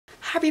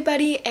Hi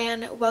everybody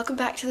and welcome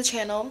back to the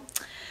channel.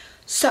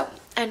 So,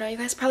 I know you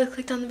guys probably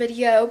clicked on the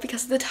video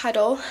because of the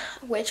title,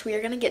 which we are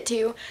going to get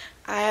to.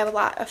 I have a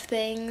lot of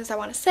things I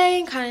want to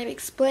say and kind of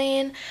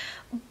explain,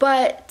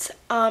 but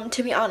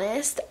to be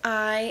honest,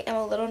 I am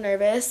a little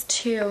nervous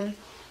to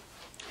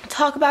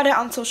talk about it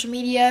on social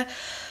media,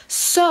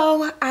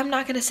 so I'm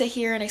not going to sit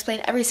here and explain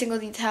every single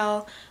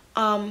detail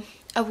of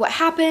what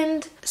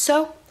happened.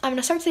 So I'm going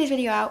to start today's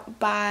video out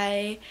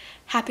by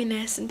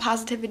happiness and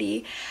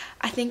positivity.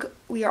 I think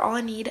we are all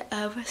in need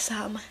of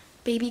some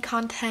baby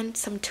content,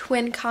 some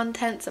twin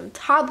content, some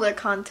toddler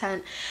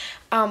content.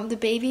 The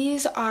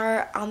babies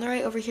are on their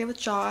way over here with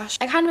Josh.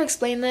 I kind of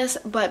explained this,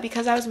 but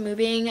because I was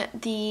moving,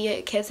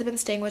 the kids have been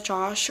staying with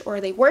Josh,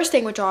 or they were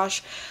staying with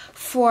Josh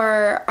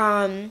for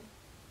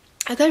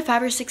a good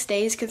 5 or 6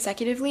 days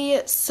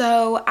consecutively.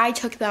 So I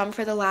took them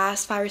for the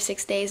last 5 or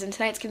 6 days, and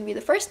tonight's gonna be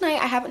the first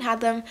night. I haven't had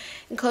them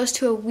in close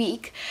to a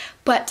week,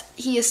 but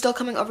he is still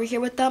coming over here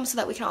with them so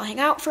that we can all hang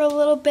out for a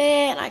little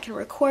bit and I can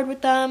record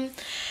with them.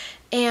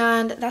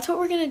 And that's what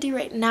we're gonna do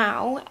right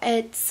now.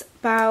 It's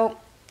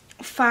about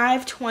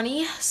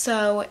 5:20,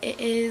 so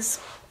it is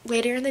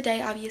later in the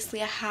day.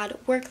 Obviously I had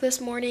work this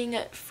morning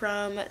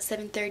from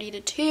 7:30 to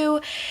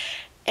 2,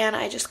 and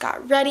I just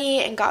got ready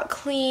and got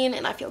clean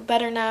and I feel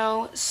better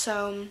now.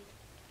 So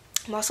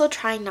I'm also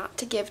trying not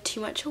to give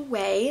too much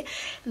away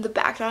in the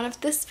background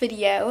of this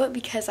video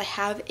because I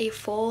have a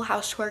full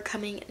house tour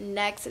coming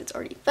next. It's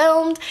already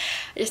filmed.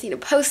 I just need to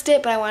post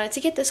it, but I wanted to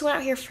get this one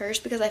out here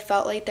first because I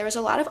felt like there was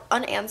a lot of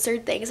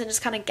unanswered things and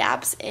just kind of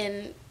gaps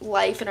in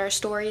life and our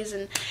stories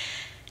and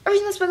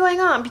everything that's been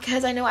going on,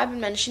 because I know I've been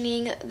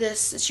mentioning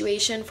this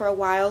situation for a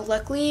while.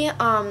 Luckily,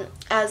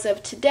 as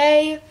of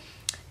today,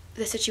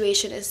 the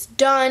situation is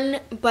done,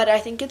 but I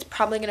think it's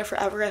probably going to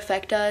forever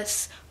affect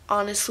us,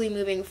 honestly,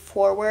 moving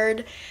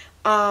forward.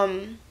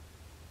 And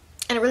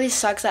it really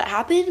sucks that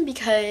happened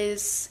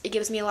because it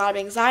gives me a lot of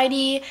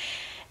anxiety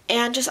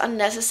and just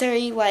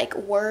unnecessary like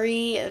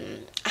worry,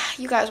 and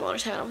you guys will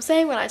understand what I'm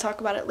saying when I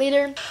talk about it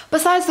later.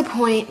 Besides the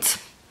point,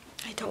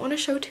 I don't want to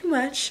show too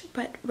much,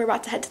 but we're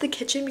about to head to the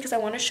kitchen because I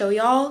want to show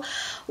y'all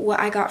what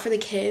I got for the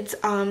kids.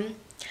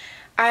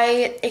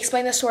 I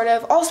explained this sort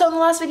of also in the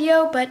last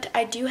video, but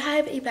I do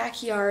have a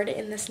backyard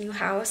in this new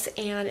house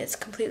and it's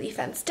completely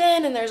fenced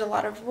in and there's a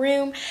lot of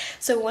room.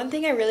 So one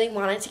thing I really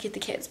wanted to get the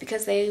kids,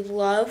 because they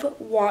love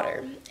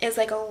water, is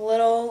like a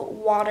little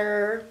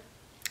water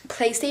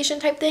PlayStation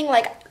type thing.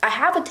 Like, I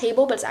have a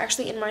table, but it's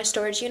actually in my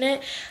storage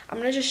unit. I'm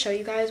gonna just show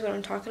you guys what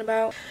I'm talking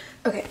about.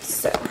 Okay,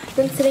 so I've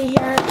been sitting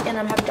here and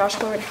I'm having Josh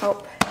go over to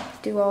help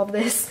do all of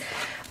this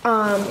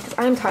because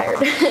I'm tired.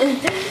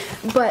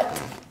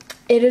 But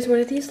it is one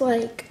of these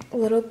like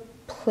little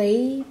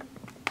play,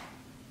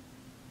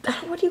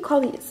 what do you call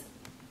these?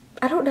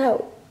 I don't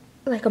know.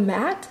 Like a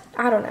mat?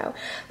 I don't know.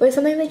 But it's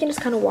something they can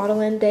just kind of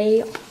waddle in.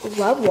 They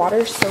love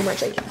water so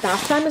much. Like,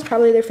 bath time is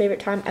probably their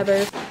favorite time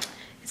ever.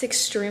 It's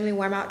extremely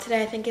warm out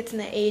today. I think it's in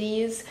the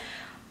 80s.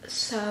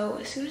 So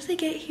as soon as they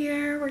get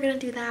here, we're gonna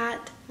do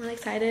that. I'm really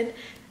excited.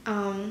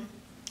 I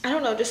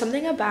don't know, just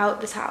something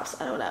about this house.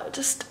 I don't know.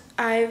 Just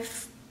I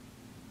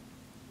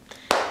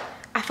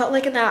felt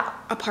like in that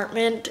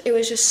apartment, it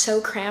was just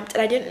so cramped,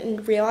 and I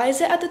didn't realize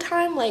it at the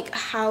time, like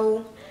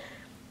how,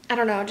 I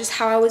don't know, just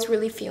how I was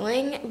really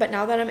feeling. But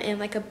now that I'm in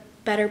like a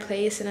better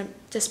place and I'm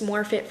just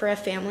more fit for a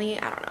family,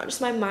 I don't know,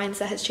 just my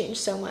mindset has changed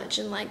so much,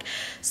 and like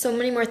so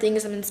many more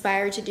things I'm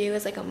inspired to do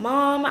as like a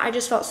mom. I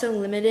just felt so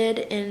limited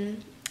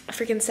in a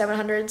freaking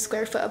 700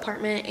 square foot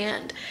apartment,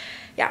 and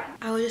yeah,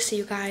 I will just see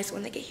you guys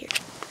when they get here.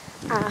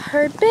 I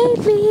heard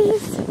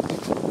babies.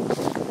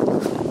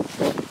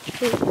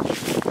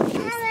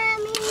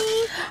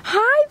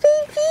 Hi,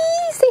 baby.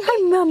 Say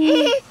hi,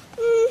 mommy.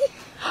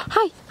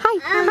 Hi, hi,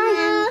 hi,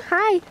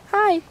 hi,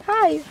 hi,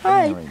 hi,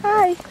 hi,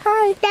 hi,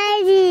 hi.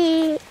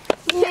 Daddy.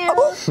 No.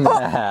 Oh,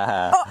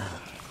 oh,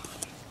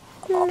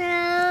 oh.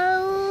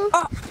 No.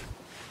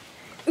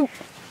 Oh.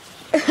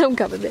 I'm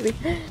coming, baby.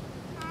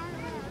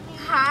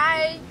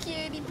 Hi,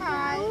 cutie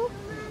pie.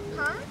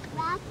 Huh?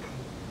 Rock.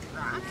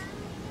 Rock?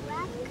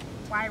 Rock.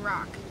 Why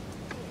rock?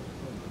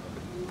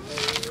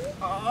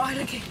 Oh,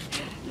 look at,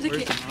 look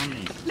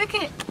at, look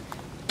at.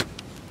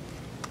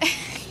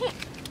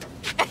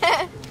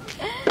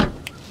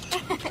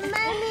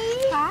 Mommy.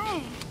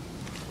 Hi.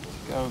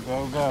 Go,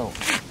 go, go.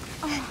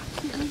 Oh.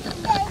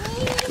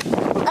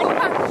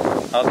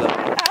 I'll go.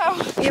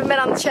 Oh. You haven't been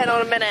on the channel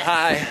in a minute.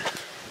 Hi.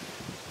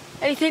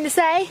 Anything to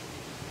say?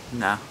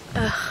 No.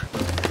 Ugh.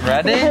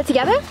 Ready? Put it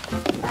together?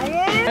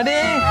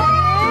 Ready?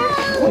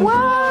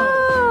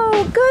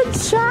 Whoa! Good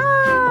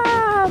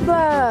job!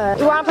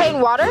 You want to play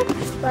in water?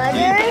 Water.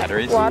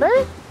 Batteries.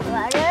 Water?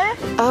 Water.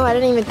 Oh, I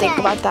didn't even think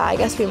about that. I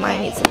guess we might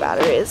need some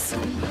batteries.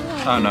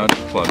 Oh no, it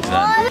plugs in.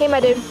 Hey, my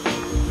dude.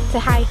 Say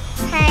hi.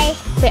 Hi.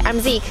 Say, I'm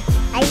Zeke.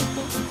 I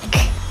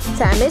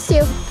Say, I miss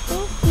you.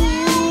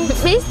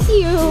 Miss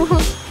you.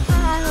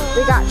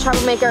 We got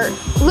troublemaker.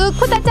 Luke,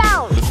 put that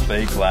down. This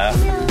fake laugh.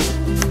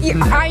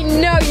 I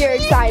know you're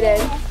excited.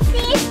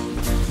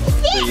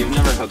 So you've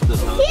never hooked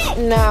this up?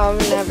 No,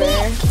 never.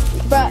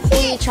 But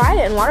we tried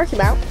it and water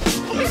came out.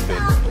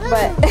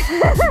 But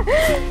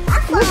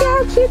look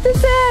how cute this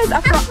is.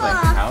 A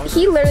frog.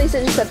 He literally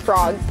just said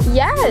frog.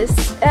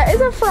 Yes, that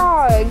is a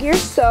frog. You're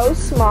so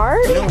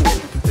smart.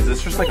 Is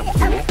this just like a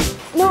pool?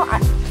 No,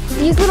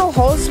 these little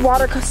holes,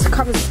 water comes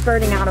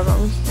spurting out of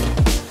them.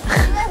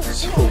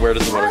 Where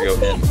does the water go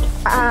in?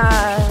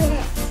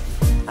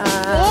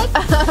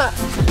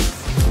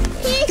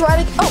 Do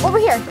I oh, over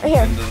here, right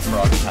here. Into the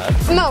frog's head?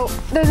 No,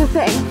 there's a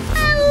thing.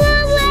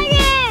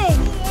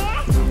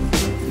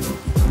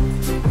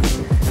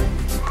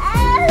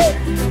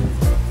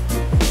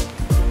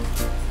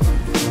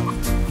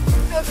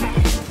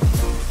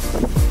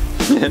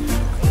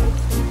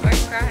 Why are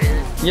you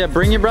crying? Yeah,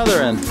 bring your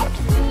brother in.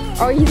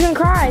 Oh, he's gonna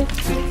cry.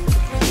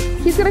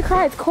 He's gonna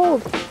cry, it's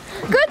cold.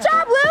 Good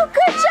job, Luke,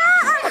 good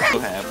job! So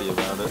happy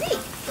about it.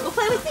 Go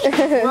play with me.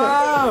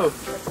 Whoa!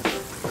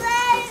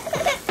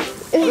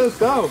 Let's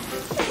go.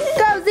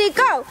 Go, Zeke,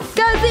 go!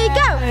 Go, Zeke,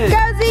 go!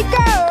 Go, Zeke,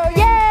 go!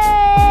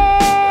 Yay!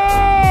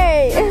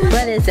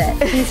 What is it?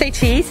 Can you say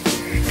cheese?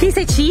 Can you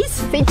say cheese?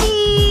 Say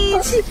cheese!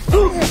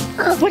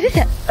 What is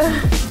it?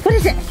 What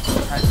is it?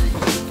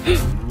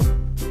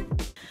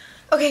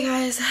 Okay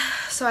guys,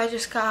 so I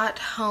just got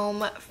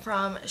home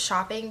from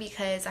shopping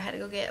because I had to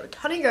go get a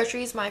ton of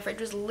groceries. My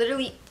fridge was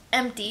literally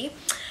empty.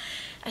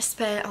 I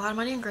spent a lot of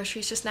money on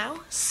groceries just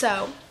now,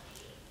 so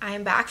I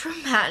am back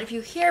from that. If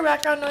you hear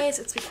background noise,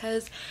 it's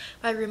because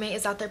my roommate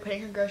is out there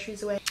putting her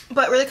groceries away.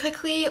 But really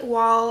quickly,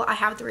 while I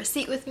have the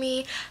receipt with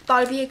me,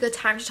 thought it'd be a good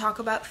time to talk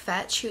about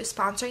Fetch, who is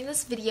sponsoring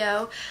this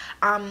video.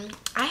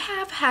 I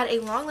have had a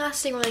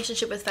long-lasting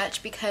relationship with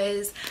Fetch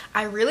because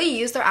I really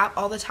use their app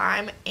all the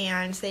time,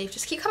 and they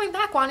just keep coming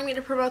back wanting me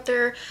to promote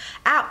their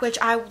app, which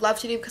I would love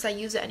to do because I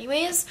use it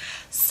anyways.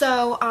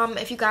 So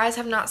if you guys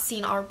have not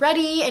seen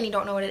already and you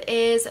don't know what it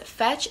is,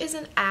 Fetch is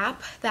an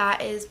app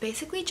that is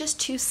basically just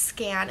to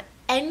scan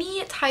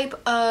any type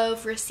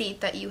of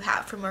receipt that you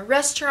have from a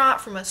restaurant,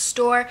 from a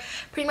store,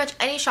 pretty much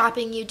any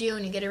shopping you do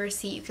and you get a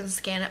receipt, you can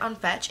scan it on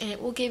Fetch and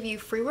it will give you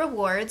free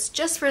rewards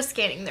just for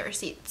scanning the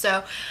receipt.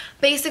 So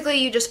basically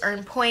you just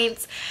earn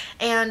points,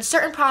 and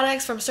certain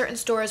products from certain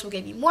stores will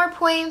give you more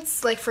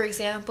points. Like for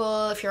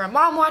example, if you're a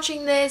mom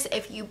watching this,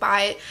 if you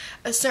buy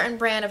a certain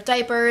brand of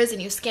diapers and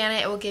you scan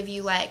it, it will give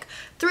you like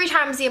 3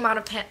 times the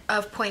amount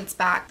of points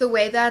back. The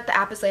way that the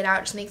app is laid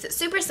out just makes it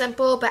super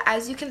simple, but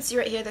as you can see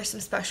right here, there's some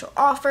special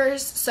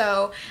offers.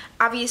 So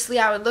obviously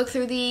I would look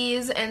through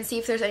these and see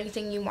if there's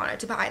anything you wanted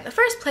to buy in the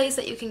first place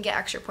that you can get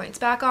extra points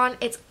back on.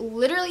 It's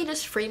literally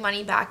just free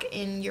money back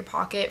in your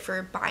pocket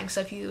for buying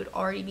stuff you would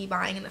already be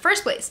buying in the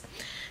first place.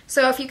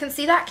 So if you can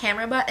see that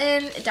camera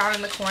button down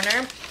in the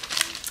corner,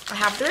 I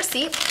have the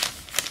receipt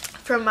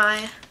from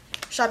my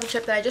shopping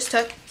trip that I just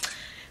took.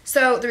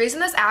 So the reason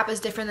this app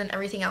is different than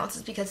everything else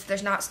is because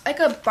there's not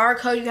like a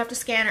barcode you have to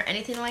scan or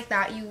anything like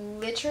that. You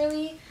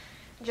literally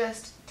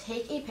just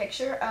take a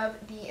picture of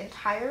the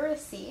entire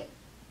receipt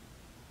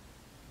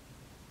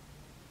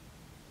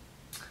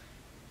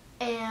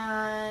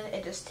and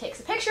it just takes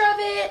a picture of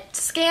it,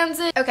 scans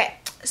it. Okay,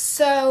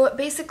 so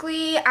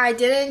basically I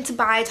didn't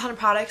buy a ton of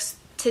products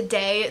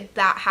today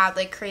that had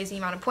like crazy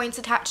amount of points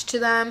attached to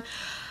them.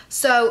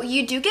 So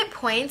you do get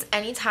points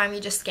anytime you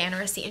just scan a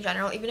receipt in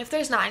general. Even if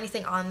there's not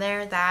anything on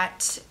there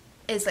that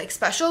is like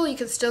special, you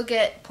can still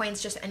get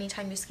points just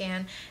anytime you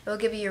scan. It will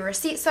give you your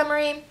receipt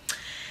summary.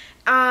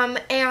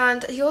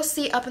 And you'll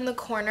see up in the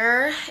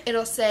corner,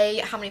 it'll say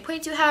how many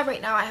points you have.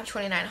 Right now I have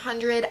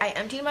 2,900. I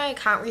emptied my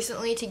account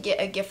recently to get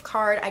a gift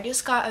card. I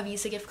just got a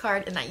Visa gift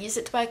card and I used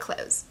it to buy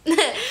clothes.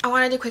 I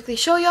wanted to quickly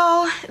show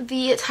y'all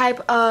the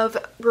type of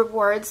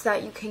rewards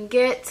that you can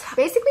get.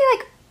 Basically,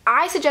 like,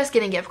 I suggest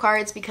getting gift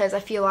cards because I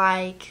feel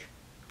like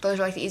those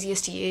are like the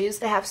easiest to use.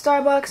 They have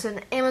Starbucks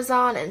and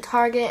Amazon and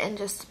Target and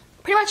just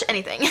pretty much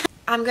anything.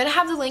 I'm going to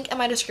have the link in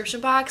my description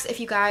box if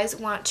you guys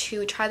want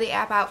to try the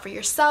app out for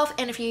yourself.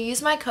 And if you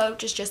use my code,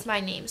 which is just my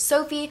name,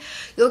 Sophie,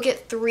 you'll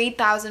get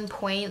 3,000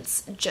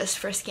 points just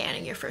for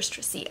scanning your first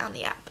receipt on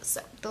the app.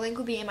 So the link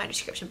will be in my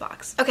description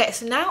box. Okay,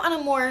 so now on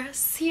a more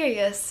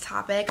serious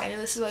topic. I know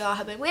this is what y'all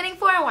have been waiting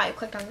for and why you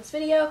clicked on this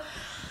video.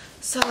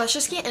 So let's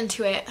just get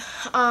into it.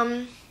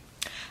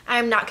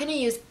 I'm not going to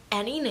use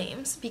any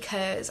names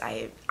because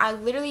I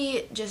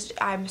literally just,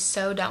 I'm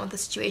so done with the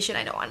situation.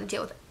 I don't want to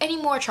deal with any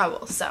more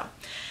trouble. So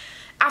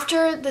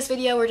after this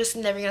video, we're just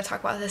never going to talk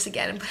about this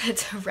again and put it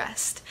to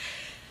rest.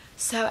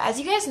 So as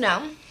you guys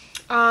know,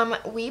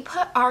 we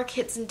put our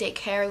kids in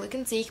daycare. Luke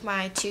and Zeke,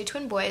 my 2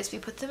 twin boys, we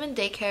put them in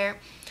daycare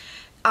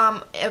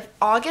of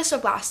August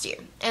of last year,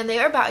 and they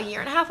were about 1.5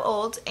 years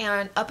old,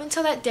 and up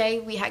until that day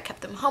we had kept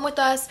them home with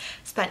us,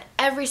 spent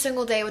every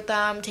single day with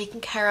them,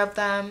 taking care of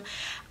them,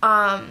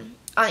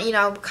 you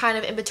know, kind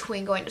of in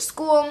between going to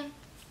school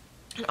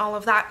and all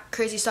of that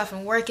crazy stuff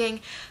and working.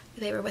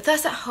 They were with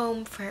us at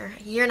home for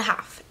 1.5 years,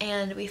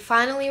 and we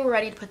finally were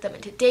ready to put them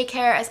into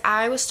daycare as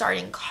I was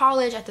starting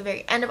college at the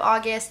very end of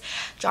August.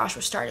 Josh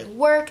was starting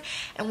work,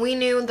 and we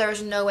knew there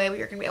was no way we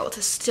were going to be able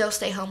to still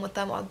stay home with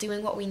them while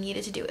doing what we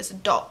needed to do as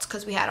adults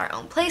because we had our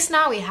own place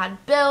now, we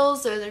had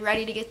bills, so we were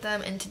ready to get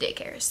them into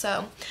daycare.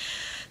 So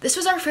this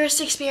was our first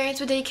experience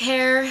with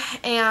daycare,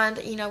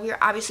 and you know, we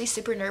were obviously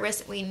super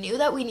nervous. We knew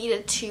that we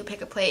needed to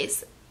pick a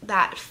place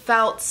that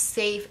felt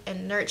safe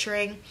and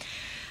nurturing,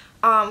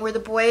 where the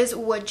boys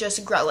would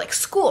just grow like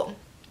school.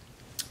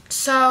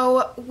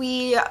 So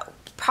we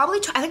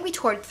I think we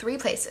toured 3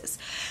 places,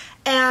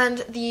 and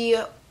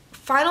the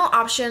final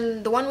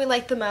option, the one we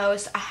liked the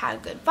most, I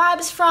had good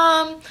vibes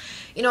from.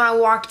 You know, I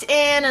walked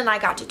in and I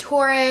got to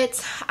tour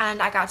it,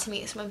 and I got to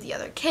meet some of the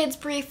other kids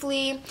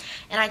briefly,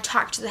 and I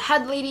talked to the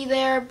head lady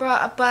there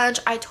a bunch.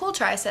 I told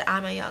her, I said,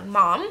 I'm a young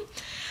mom.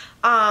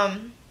 I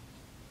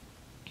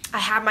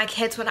had my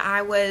kids when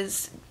I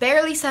was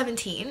barely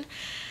 17,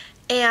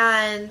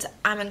 and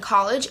I'm in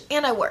college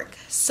and I work.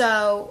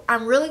 So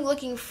I'm really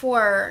looking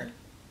for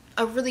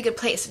a really good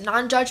place,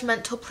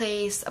 non-judgmental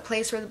place, a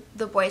place where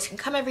the boys can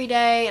come every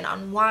day and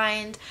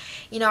unwind.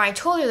 You know, I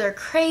told her they're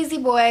crazy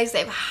boys, they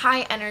have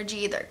high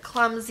energy, they're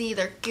clumsy,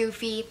 they're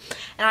goofy,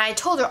 and I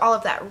told her all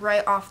of that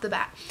right off the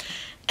bat.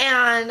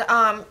 And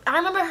I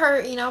remember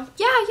her, you know,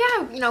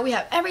 yeah, you know, we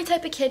have every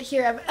type of kid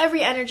here, of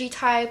every energy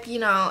type, you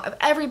know, of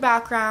every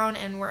background,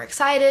 and we're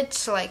excited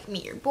to like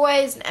meet your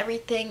boys and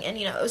everything. And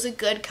you know, it was a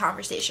good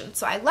conversation.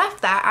 So I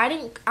left that.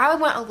 I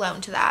went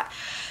alone to that.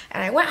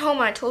 And I went home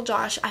and I told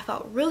Josh I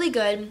felt really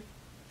good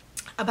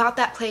about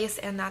that place,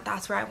 and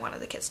that's where I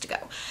wanted the kids to go.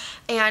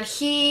 And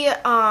he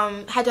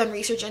had done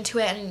research into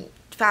it and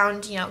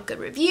found, you know, good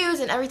reviews,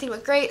 and everything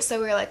looked great. So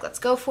we were like, let's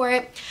go for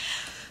it.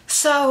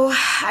 So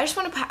I just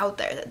want to put out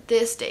there that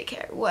this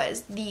daycare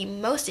was the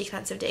most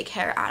expensive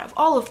daycare out of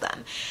all of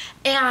them.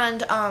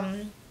 And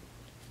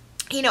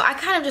you know, I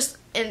kind of just,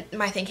 in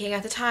my thinking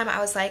at the time, I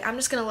was like, I'm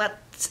just gonna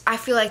I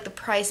feel like the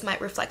price might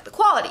reflect the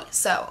quality.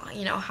 So,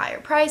 you know, higher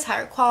price,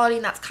 higher quality,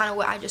 and that's kind of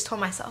what I just told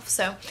myself.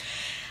 So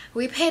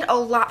we paid a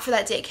lot for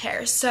that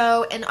daycare.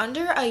 So in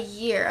under a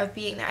year of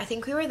being there, I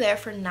think we were there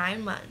for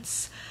 9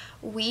 months,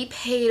 we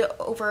paid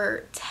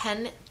over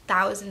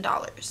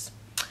 $10,000.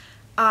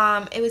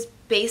 It was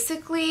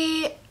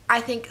basically, I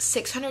think,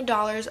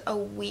 $600 a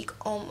week.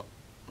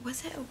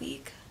 Was it a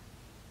week?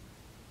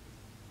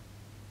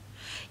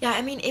 Yeah,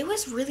 I mean, it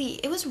was really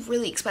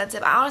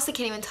expensive. I honestly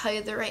can't even tell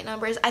you the right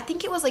numbers. I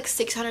think it was like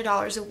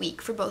 $600 a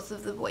week for both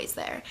of the boys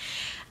there.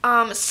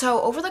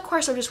 So over the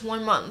course of just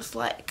 1 month,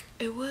 like,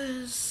 it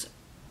was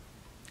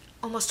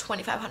almost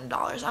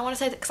 $2,500. I want to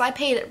say, because I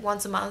paid it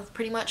once a month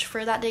pretty much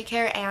for that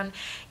daycare, and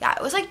yeah,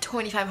 it was like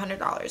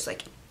 $2,500.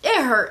 Like,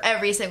 it hurt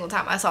every single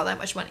time I saw that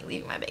much money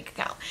leaving my bank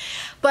account.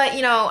 But,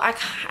 you know,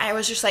 I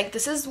was just like,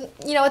 this is,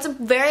 you know, it's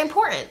very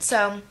important.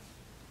 So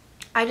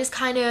I just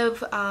kind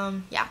of,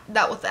 yeah,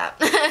 dealt with that.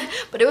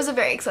 But it was a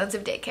very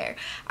expensive daycare.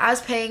 I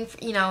was paying,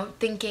 you know,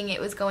 thinking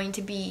it was going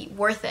to be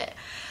worth it.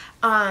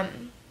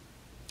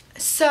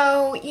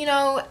 So, you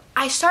know,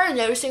 I started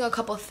noticing a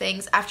couple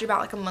things after about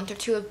like a month or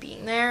 2 of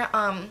being there.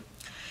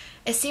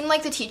 It seemed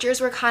like the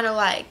teachers were kind of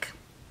like,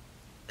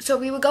 so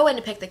we would go in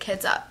to pick the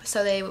kids up.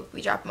 So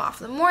we drop them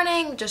off in the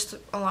morning, just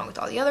along with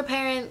all the other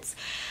parents.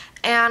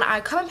 And I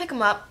come and pick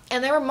them up,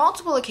 and there were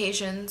multiple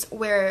occasions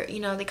where,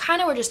 you know, they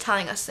kind of were just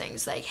telling us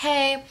things like,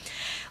 hey,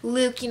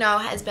 Luke, you know,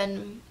 has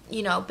been,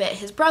 you know, bit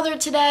his brother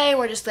today,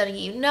 we're just letting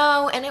you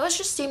know. And it was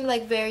just seemed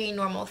like very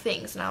normal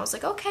things, and I was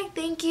like, okay,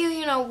 thank you,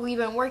 you know, we've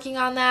been working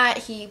on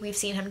that. We've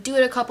seen him do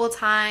it a couple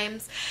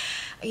times,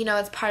 you know,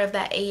 it's part of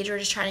that age, we're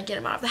just trying to get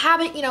him out of the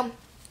habit. You know,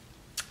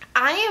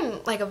 I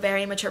am like a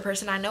very mature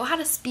person. I know how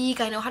to speak,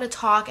 I know how to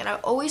talk, and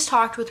I've always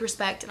talked with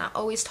respect, and I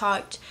always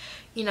talked,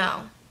 you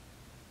know,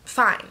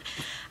 fine.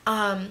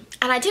 And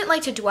I didn't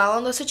like to dwell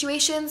on those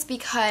situations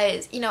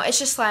because, you know, it's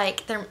just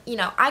like, they're, you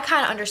know, I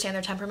kind of understand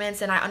their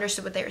temperaments, and I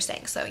understood what they were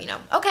saying. So, you know,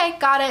 okay,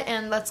 got it,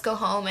 and let's go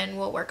home and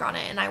we'll work on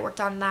it. And I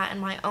worked on that in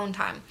my own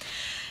time.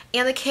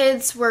 And the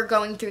kids were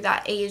going through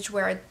that age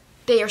where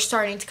they are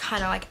starting to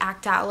kind of like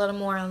act out a little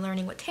more and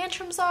learning what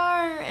tantrums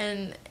are,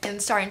 and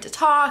starting to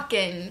talk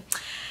and,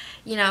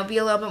 you know, be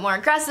a little bit more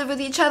aggressive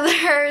with each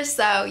other.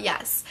 So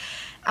yes,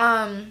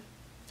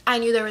 I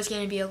knew there was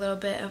going to be a little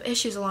bit of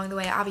issues along the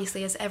way,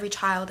 obviously, as every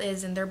child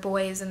is, and they're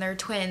boys and they're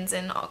twins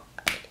and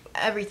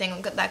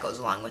everything that goes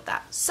along with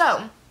that.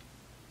 So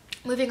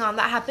moving on,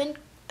 that happened,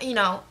 you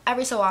know,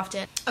 every so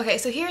often. Okay,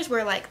 so here's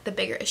where like the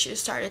bigger issues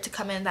started to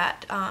come in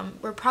that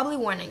were probably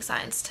warning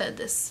signs to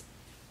this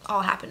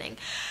all happening.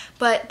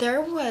 But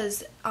there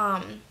was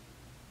a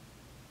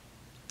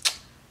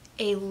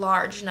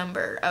large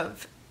number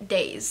of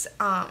days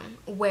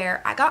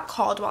where I got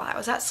called while I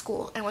was at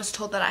school and was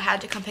told that I had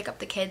to come pick up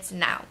the kids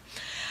now.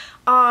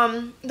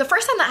 The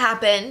first time that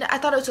happened, I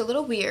thought it was a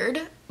little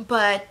weird,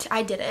 but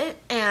I did it,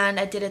 and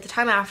I did it the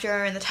time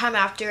after, and the time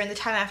after, and the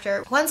time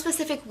after. One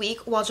specific week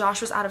while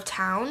Josh was out of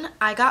town,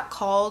 I got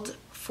called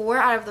 4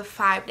 out of the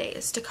 5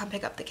 days to come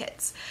pick up the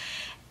kids.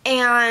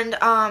 And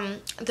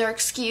their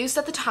excuse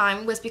at the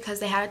time was because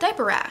they had a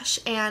diaper rash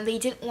and they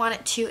didn't want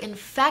it to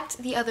infect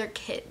the other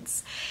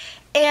kids.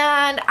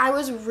 And I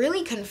was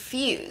really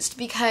confused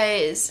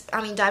because, I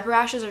mean, diaper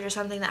rashes are just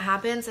something that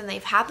happens, and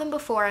they've had them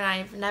before, and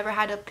I've never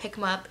had to pick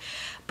them up.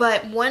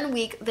 But one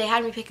week, they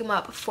had me pick them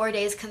up 4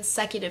 days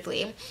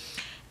consecutively.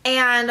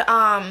 And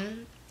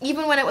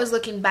even when it was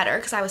looking better,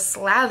 because I was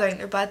slathering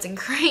their butts in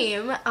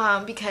cream,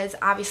 because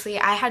obviously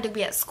I had to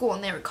be at school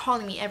and they were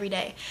calling me every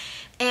day.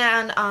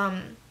 And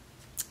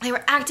they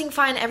were acting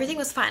fine. Everything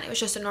was fine. It was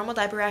just a normal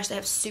diaper rash. They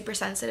have super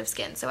sensitive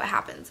skin, so it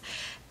happens.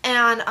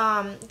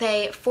 And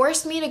they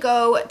forced me to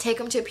go take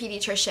them to a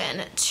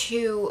pediatrician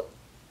to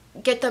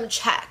get them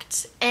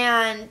checked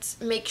and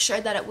make sure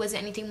that it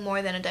wasn't anything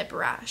more than a diaper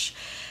rash,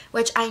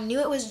 which I knew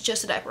it was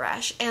just a diaper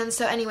rash. And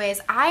so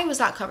anyways, I was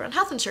not covered on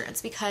health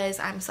insurance because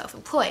I'm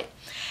self-employed.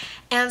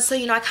 And so,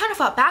 you know, I kind of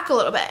fought back a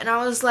little bit, and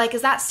I was like,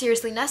 is that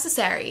seriously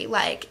necessary?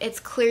 Like, it's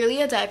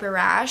clearly a diaper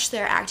rash.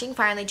 They're acting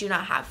fine. They do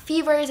not have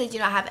fevers. They do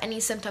not have any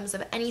symptoms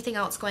of anything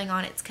else going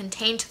on. It's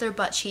contained to their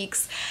butt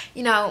cheeks.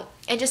 You know,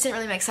 it just didn't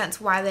really make sense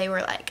why they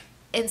were like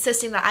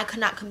insisting that I could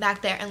not come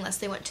back there unless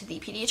they went to the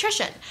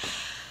pediatrician.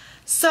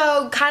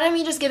 So kind of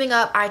me just giving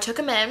up, I took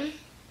them in.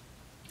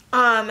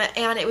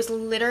 And it was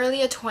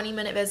literally a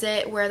 20-minute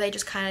visit where they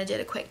just kind of did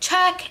a quick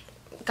check,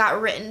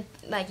 got written,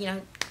 like, you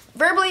know,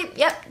 verbally,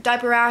 yep,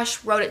 diaper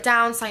rash, wrote it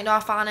down, signed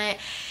off on it,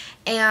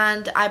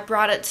 and I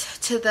brought it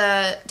to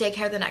the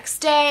daycare the next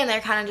day, and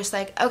they're kind of just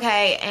like,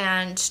 okay,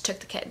 and took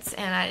the kids,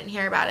 and I didn't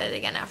hear about it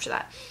again after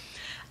that.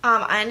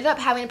 I ended up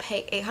having to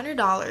pay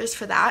 $800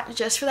 for that,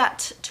 just for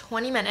that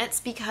 20 minutes,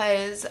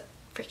 because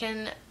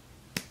freaking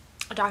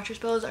doctor's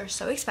bills are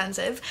so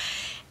expensive.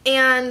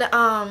 And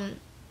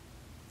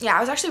yeah, I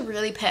was actually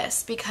really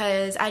pissed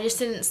because I just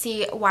didn't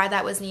see why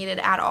that was needed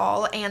at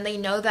all. And they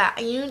know that,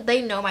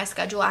 they know my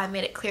schedule. I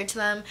made it clear to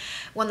them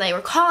when they were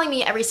calling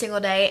me every single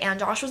day, and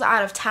Josh was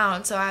out of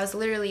town, so I was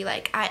literally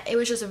like, it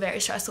was just a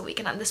very stressful week.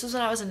 And this was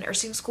when I was in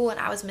nursing school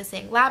and I was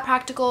missing lab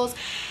practicals,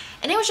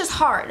 and it was just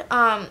hard.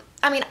 I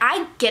mean,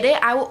 I get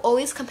it. I will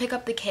always come pick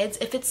up the kids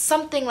if it's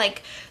something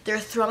like they're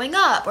throwing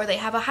up or they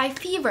have a high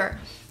fever,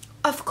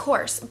 of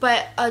course.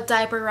 But a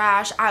diaper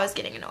rash, I was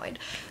getting annoyed.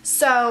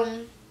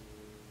 So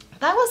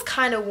that was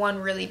kind of one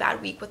really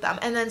bad week with them.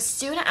 And then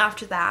soon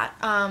after that,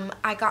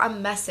 I got a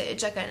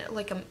message,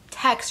 like a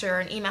text or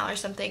an email or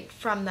something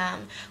from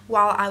them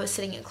while I was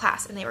sitting in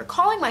class, and they were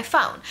calling my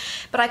phone,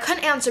 but I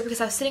couldn't answer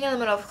because I was sitting in the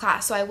middle of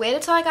class. So I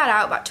waited till I got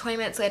out about 20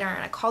 minutes later,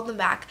 and I called them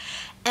back,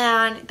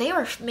 and they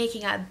were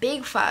making a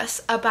big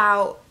fuss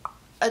about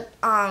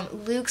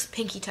Luke's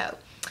pinky toe.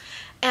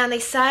 And they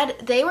said,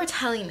 they were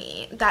telling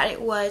me that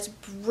it was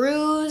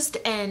bruised,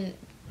 and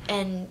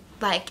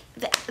like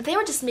they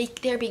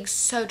were being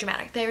so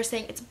dramatic. They were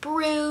saying it's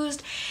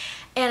bruised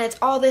and it's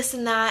all this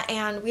and that,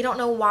 and we don't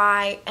know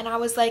why. And I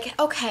was like,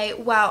 okay,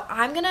 well,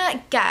 I'm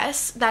gonna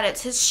guess that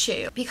it's his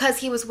shoe, because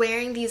he was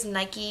wearing these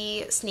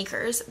Nike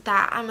sneakers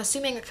that I'm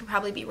assuming it could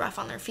probably be rough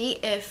on their feet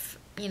if,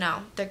 you know,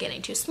 they're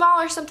getting too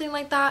small or something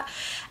like that.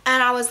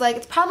 And I was like,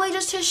 it's probably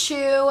just his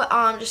shoe.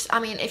 I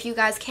mean, if you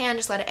guys can,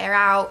 just let it air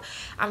out.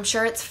 I'm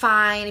sure it's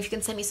fine. If you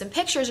can send me some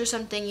pictures or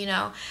something, you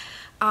know,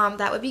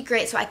 that would be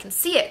great so I can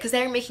see it, because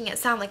they were making it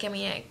sound like, I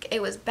mean,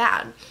 it was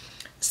bad.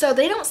 So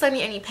they don't send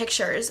me any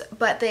pictures,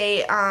 but they,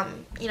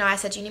 you know, I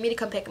said, do you need me to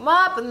come pick him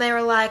up? And they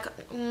were like,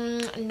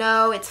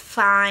 no, it's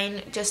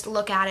fine. Just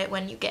look at it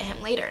when you get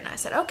him later. And I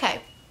said,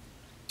 okay.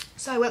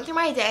 So I went through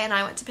my day and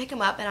I went to pick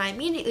him up, and I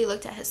immediately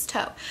looked at his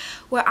toe,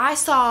 where I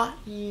saw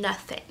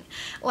nothing.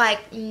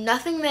 Like,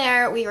 nothing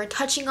there. We were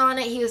touching on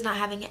it. He was not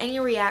having any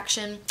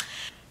reaction.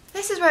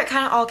 This is where it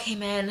kind of all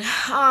came in.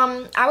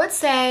 I would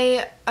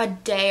say a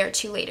day or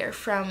two later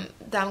from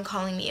them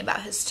calling me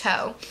about his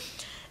toe,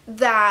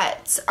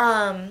 that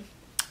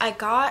I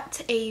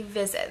got a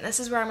visit. And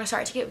this is where I'm going to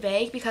start to get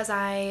vague, because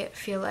I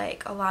feel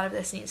like a lot of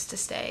this needs to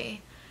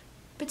stay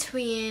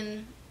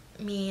between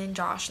me and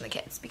Josh and the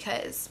kids,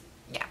 because,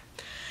 yeah.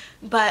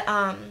 But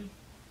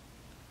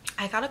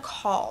I got a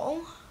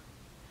call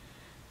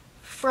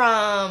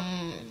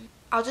from,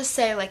 I'll just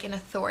say like an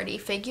authority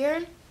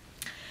figure,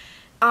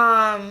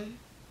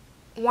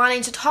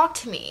 wanting to talk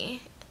to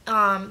me,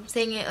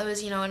 saying it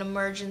was, you know, an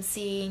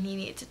emergency and he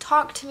needed to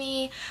talk to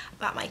me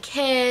about my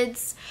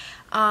kids,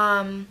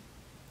 and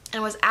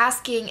was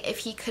asking if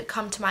he could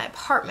come to my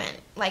apartment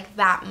like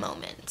that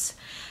moment.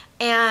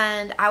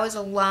 And I was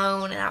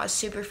alone and I was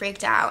super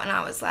freaked out, and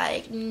I was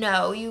like,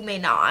 no, you may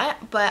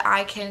not, but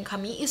I can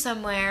come meet you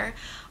somewhere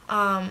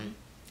and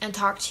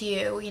talk to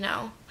you, you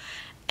know.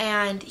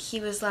 And he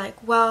was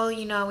like, well,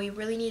 you know, we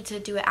really need to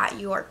do it at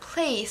your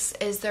place.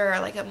 Is there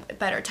like a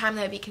better time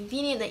that would be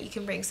convenient that you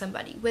can bring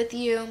somebody with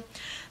you?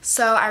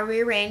 So I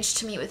rearranged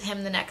to meet with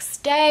him the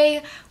next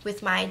day,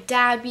 with my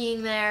dad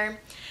being there.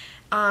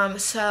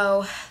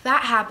 So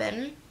that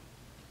happened,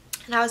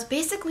 and I was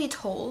basically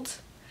told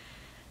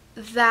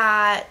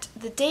that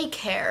the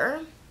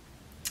daycare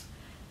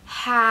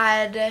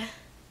had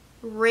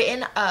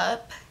written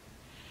up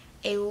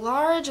a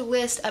large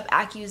list of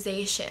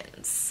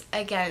accusations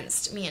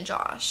against me and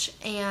Josh,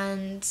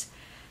 and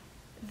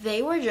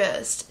they were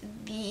just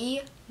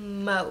the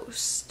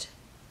most.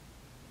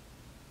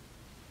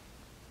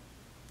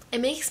 It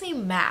makes me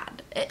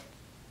mad.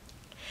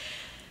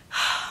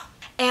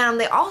 And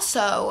they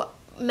also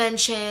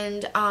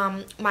mentioned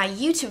my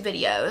YouTube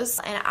videos,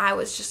 and I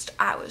was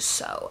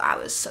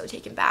so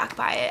taken back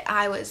by it.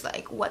 I was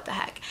like, what the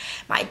heck?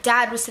 My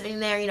dad was sitting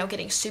there, you know,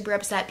 getting super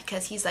upset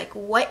because he's like,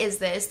 what is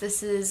this?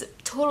 This is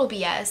total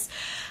BS.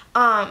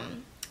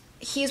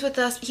 He's with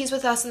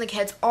us and the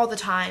kids all the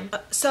time.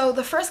 So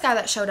the first guy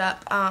that showed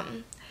up,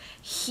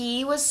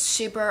 he was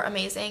super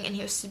amazing and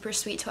he was super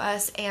sweet to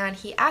us, and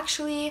he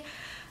actually,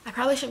 I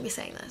probably shouldn't be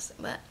saying this,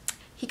 but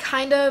he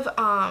kind of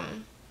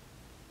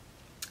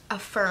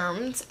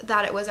affirmed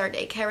that it was our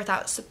daycare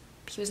without,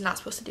 he was not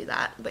supposed to do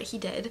that, but he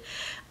did,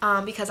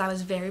 because I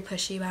was very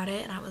pushy about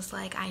it, and I was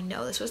like, I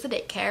know this was the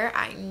daycare,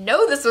 I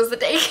know this was the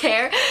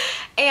daycare,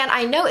 and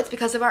I know it's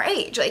because of our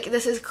age. Like,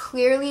 this is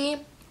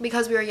clearly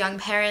because we were young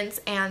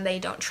parents and they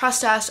don't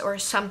trust us, or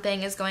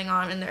something is going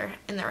on in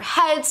their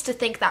heads to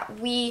think that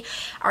we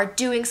are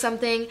doing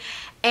something.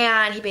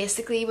 And he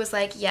basically was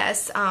like,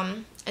 yes,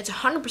 it's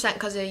 100%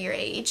 because of your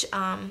age,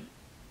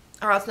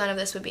 or else none of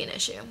this would be an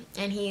issue.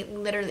 And he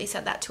literally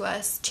said that to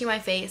us, to my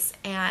face,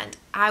 and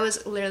I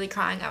was literally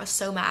crying. I was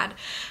so mad.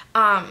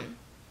 Yeah,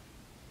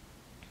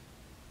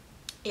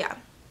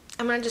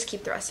 I'm gonna just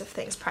keep the rest of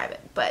things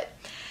private. But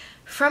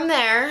from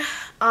there,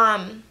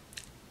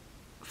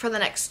 for the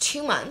next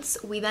 2 months,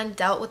 we then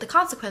dealt with the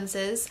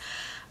consequences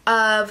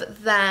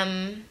of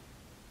them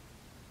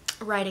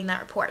writing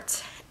that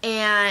report.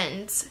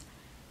 And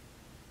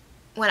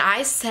when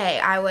I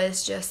say I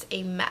was just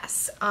a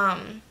mess,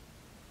 I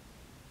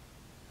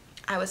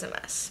was a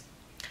mess.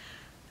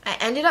 I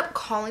ended up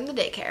calling the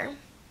daycare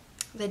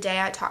the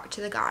day I talked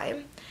to the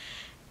guy,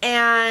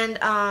 and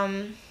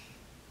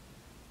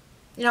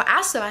you know,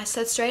 asked them. I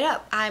said straight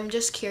up, I'm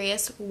just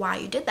curious why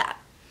you did that.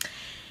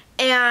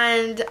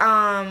 And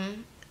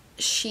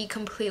she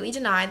completely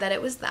denied that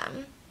it was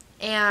them.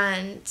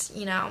 And,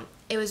 you know,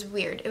 it was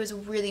weird. It was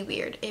really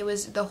weird.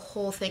 The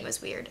whole thing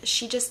was weird.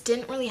 She just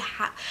didn't really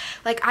have,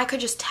 like, I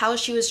could just tell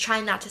she was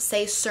trying not to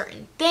say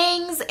certain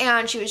things,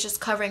 and she was just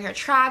covering her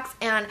tracks,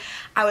 and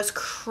I was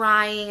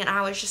crying, and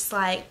I was just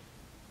like,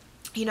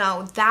 you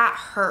know, that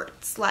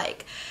hurts.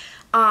 Like,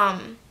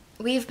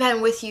 we've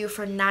been with you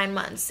for 9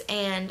 months,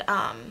 and,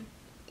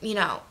 you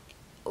know,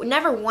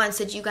 never once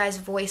did you guys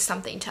voice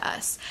something to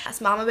us.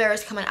 As Mama Bear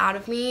was coming out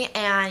of me,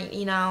 and,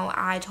 you know,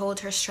 I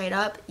told her straight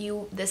up,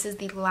 this is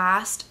the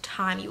last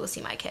time you will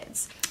see my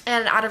kids.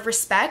 And out of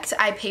respect,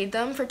 I paid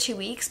them for 2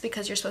 weeks,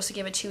 because you're supposed to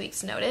give a 2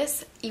 weeks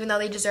notice, even though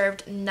they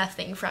deserved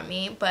nothing from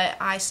me, but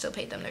I still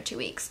paid them their 2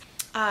 weeks.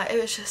 It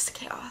was just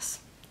chaos.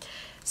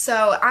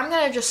 So I'm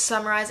gonna just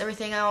summarize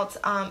everything else.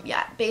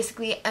 Yeah,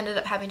 basically ended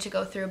up having to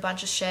go through a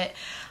bunch of shit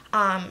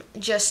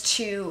just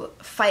to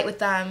fight with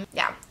them.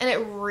 Yeah, and it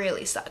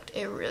really sucked.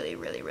 It really,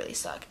 really, really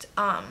sucked.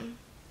 I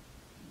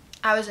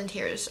was in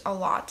tears a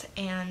lot,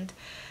 and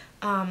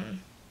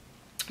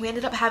we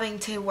ended up having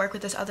to work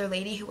with this other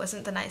lady who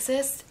wasn't the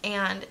nicest,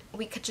 and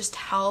we could just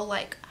tell,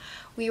 like,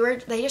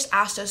 they just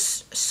asked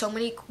us so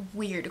many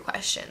weird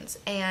questions,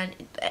 and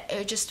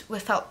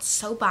it felt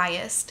so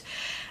biased.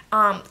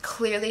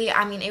 Clearly,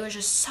 I mean, it was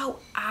just so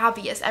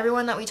obvious.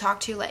 Everyone that we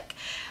talked to, like,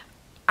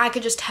 I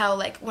could just tell,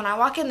 like, when I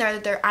walk in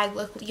there, I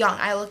look young,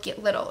 I look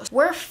little.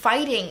 We're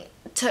fighting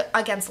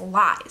against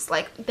lies.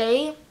 Like,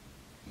 they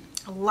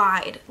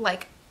lied,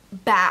 like,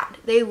 bad.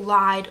 They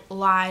lied,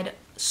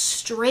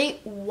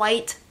 straight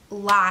white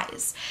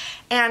lies.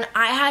 And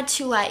I had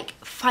to, like,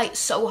 fight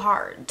so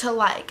hard to,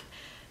 like,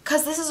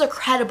 because this is a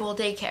credible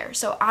daycare,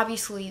 so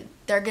obviously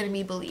they're going to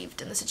be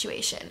believed in the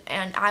situation.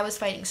 And I was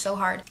fighting so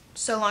hard.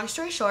 So long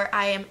story short,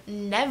 I am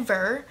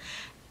never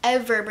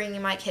ever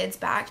bringing my kids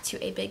back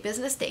to a big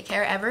business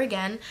daycare ever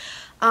again.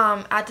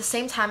 At the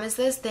same time as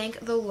this, thank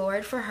the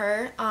Lord for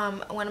her.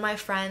 One of my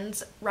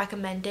friends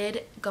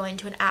recommended going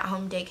to an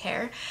at-home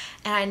daycare,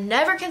 and I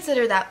never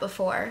considered that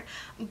before,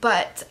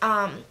 but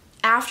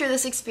after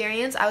this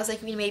experience, I was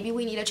like, maybe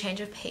we need a change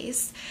of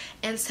pace.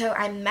 And so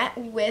I met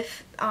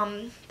with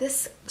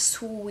this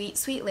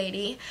sweet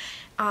lady,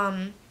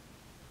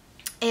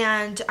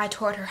 and I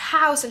toured her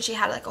house, and she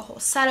had, like, a whole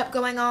setup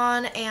going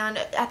on, and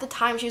at the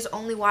time she was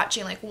only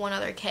watching, like, one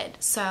other kid.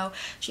 So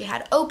she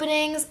had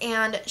openings,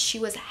 and she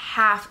was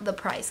half the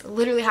price,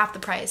 literally half the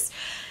price.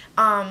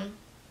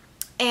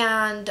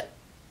 And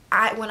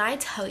when I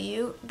tell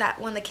you that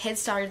when the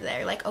kids started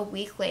there, like, a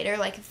week later,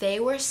 like,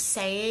 they were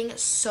saying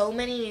so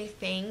many new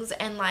things,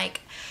 and, like,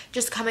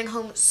 just coming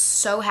home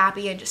so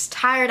happy and just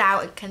tired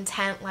out and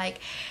content. Like,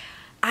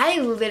 I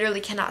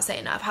literally cannot say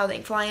enough how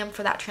thankful I am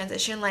for that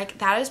transition. Like,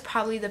 that is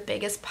probably the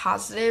biggest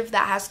positive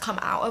that has come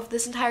out of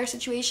this entire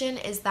situation,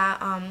 is that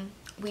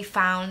we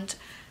found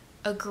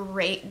a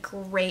great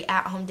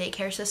at-home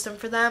daycare system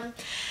for them.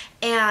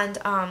 And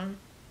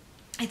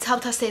it's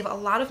helped us save a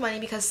lot of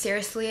money, because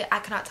seriously, I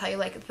cannot tell you,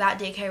 like, that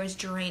daycare was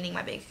draining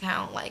my bank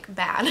account, like,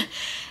 bad.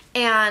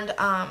 And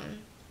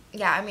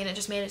yeah, I mean, it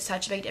just made it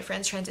such a big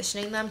difference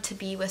transitioning them to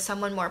be with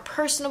someone more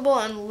personable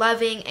and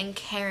loving and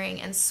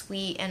caring and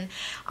sweet. And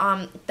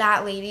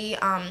that lady,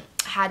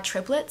 had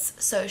triplets,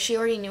 so she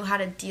already knew how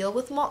to deal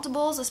with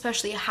multiples,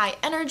 especially high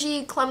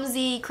energy,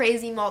 clumsy,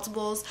 crazy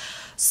multiples.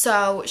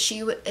 So she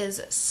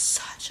is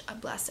such a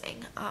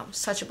blessing,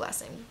 such a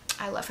blessing.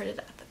 I love her to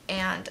death,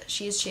 and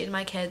she's treated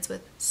my kids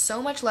with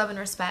so much love and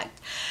respect.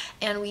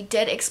 And we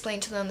did explain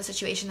to them the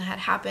situation that had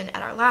happened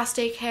at our last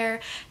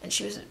daycare, and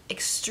she was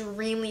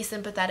extremely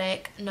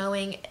sympathetic,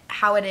 knowing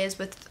how it is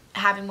with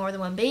having more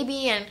than one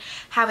baby and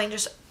having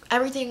just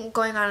everything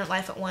going on in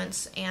life at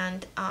once.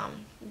 And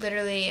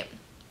literally,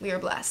 we were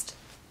blessed.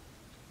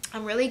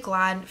 I'm really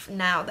glad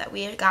now that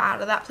we got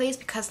out of that place,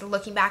 because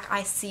looking back,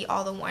 I see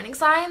all the warning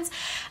signs.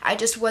 I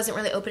just wasn't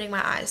really opening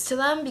my eyes to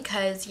them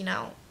because, you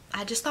know,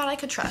 I just thought I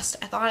could trust.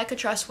 I thought I could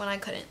trust when I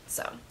couldn't.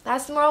 So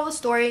that's the moral of the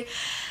story.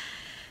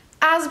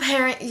 As a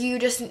parent, you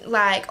just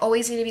like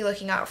always need to be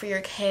looking out for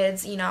your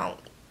kids, you know.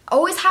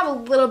 Always have a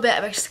little bit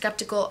of a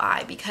skeptical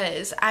eye,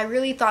 because I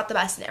really thought the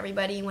best in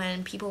everybody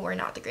when people were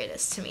not the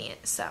greatest to me.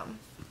 So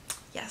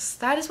yes,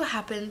 that is what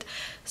happened,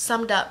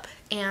 summed up,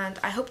 and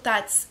I hope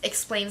that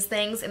explains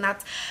things. And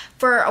that's,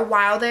 for a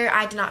while there,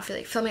 I did not feel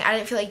like filming. I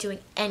didn't feel like doing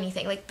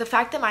anything. Like, the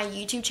fact that my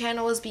YouTube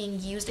channel was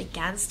being used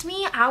against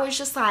me, I was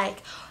just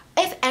like,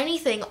 if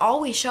anything,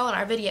 all we show in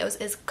our videos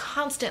is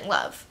constant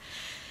love.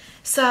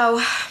 So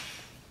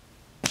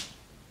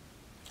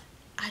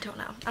I don't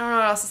know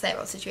what else to say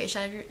about the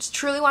situation. I just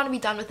truly want to be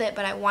done with it,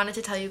 but I wanted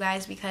to tell you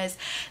guys because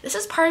this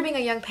is part of being a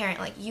young parent.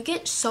 Like, you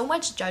get so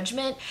much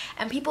judgment,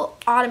 and people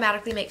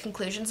automatically make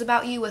conclusions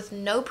about you with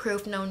no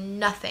proof, no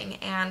nothing,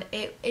 and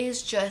it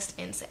is just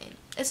insane.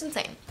 It's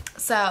insane.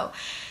 So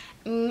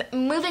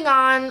moving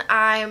on,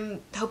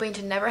 I'm hoping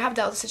to never have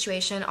dealt with the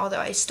situation, although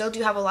I still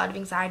do have a lot of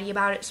anxiety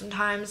about it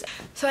sometimes.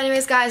 So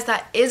anyways, guys,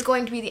 that is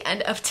going to be the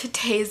end of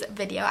today's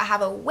video. I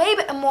have a way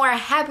bit more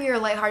happier,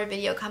 lighthearted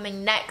video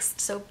coming next,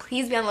 so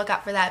please be on the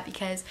lookout for that,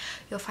 because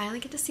you'll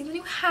finally get to see the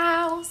new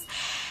house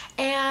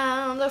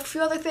and a few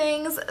other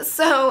things.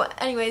 So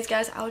anyways,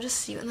 guys, I'll just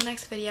see you in the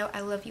next video. I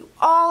love you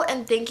all,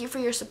 and thank you for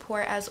your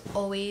support as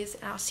always,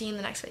 and I'll see you in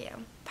the next video.